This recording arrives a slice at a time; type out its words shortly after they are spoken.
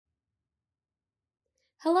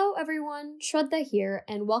Hello, everyone. Shraddha here,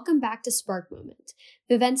 and welcome back to Spark Moment,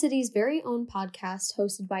 Vivensity's very own podcast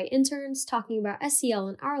hosted by interns talking about SEL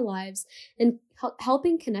in our lives and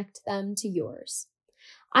helping connect them to yours.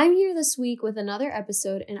 I'm here this week with another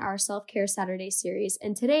episode in our Self-Care Saturday series,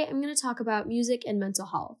 and today I'm going to talk about music and mental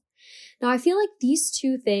health. Now, I feel like these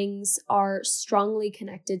two things are strongly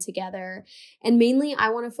connected together, and mainly I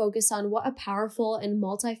want to focus on what a powerful and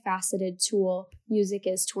multifaceted tool music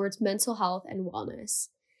is towards mental health and wellness.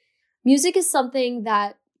 Music is something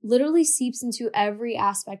that literally seeps into every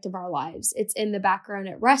aspect of our lives. It's in the background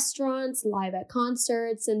at restaurants, live at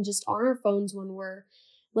concerts, and just on our phones when we're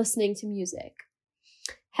listening to music.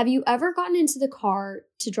 Have you ever gotten into the car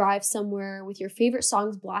to drive somewhere with your favorite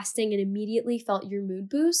songs blasting and immediately felt your mood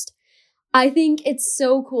boost? I think it's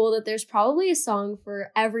so cool that there's probably a song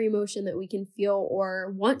for every emotion that we can feel or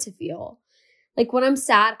want to feel. Like when I'm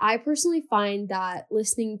sad, I personally find that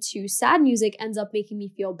listening to sad music ends up making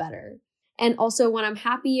me feel better. And also when I'm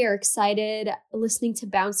happy or excited, listening to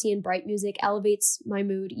bouncy and bright music elevates my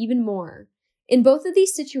mood even more. In both of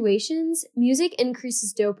these situations, music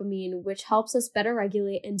increases dopamine, which helps us better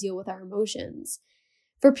regulate and deal with our emotions.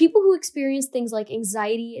 For people who experience things like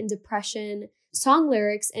anxiety and depression, song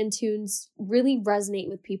lyrics and tunes really resonate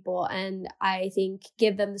with people and I think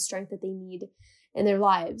give them the strength that they need in their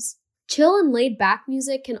lives. Chill and laid back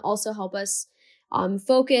music can also help us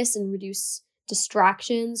focus and reduce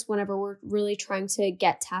distractions whenever we're really trying to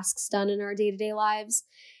get tasks done in our day-to-day lives.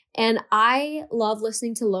 And I love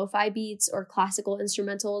listening to lo-fi beats or classical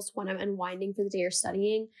instrumentals when I'm unwinding for the day or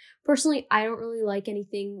studying. Personally, I don't really like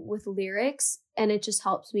anything with lyrics, and it just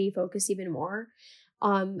helps me focus even more.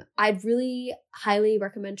 I'd really highly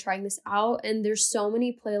recommend trying this out, and there's so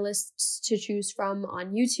many playlists to choose from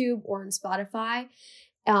on YouTube or on Spotify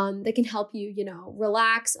that can help you,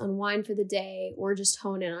 relax, unwind for the day, or just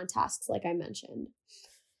hone in on tasks like I mentioned.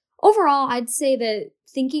 Overall, I'd say that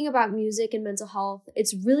thinking about music and mental health,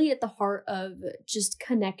 it's really at the heart of just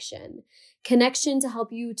connection. Connection to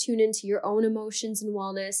help you tune into your own emotions and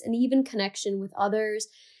wellness, and even connection with others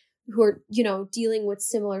who are, dealing with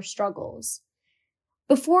similar struggles.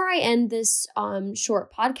 Before I end this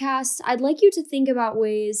short podcast, I'd like you to think about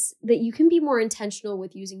ways that you can be more intentional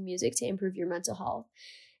with using music to improve your mental health.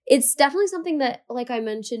 It's definitely something that, like I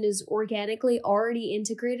mentioned, is organically already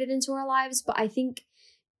integrated into our lives, but I think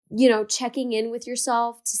checking in with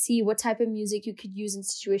yourself to see what type of music you could use in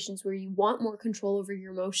situations where you want more control over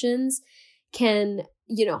your emotions can,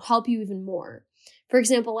 help you even more. For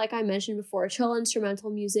example, like I mentioned before, chill instrumental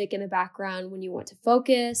music in the background when you want to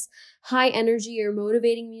focus, high energy or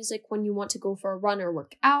motivating music when you want to go for a run or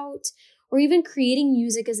work out, or even creating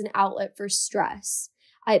music as an outlet for stress.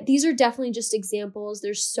 These are definitely just examples.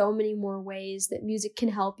 There's so many more ways that music can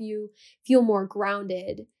help you feel more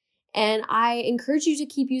grounded. And I encourage you to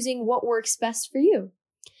keep using what works best for you.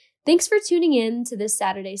 Thanks for tuning in to this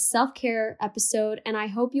Saturday's self-care episode, and I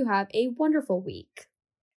hope you have a wonderful week.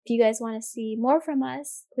 If you guys want to see more from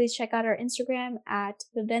us, please check out our Instagram at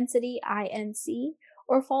VivensityINC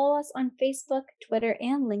or follow us on Facebook, Twitter,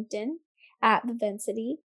 and LinkedIn at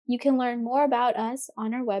Vivensity. You can learn more about us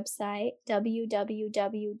on our website,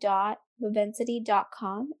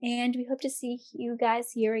 www.vivensity.com, and we hope to see you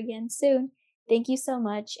guys here again soon. Thank you so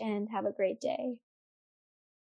much and have a great day.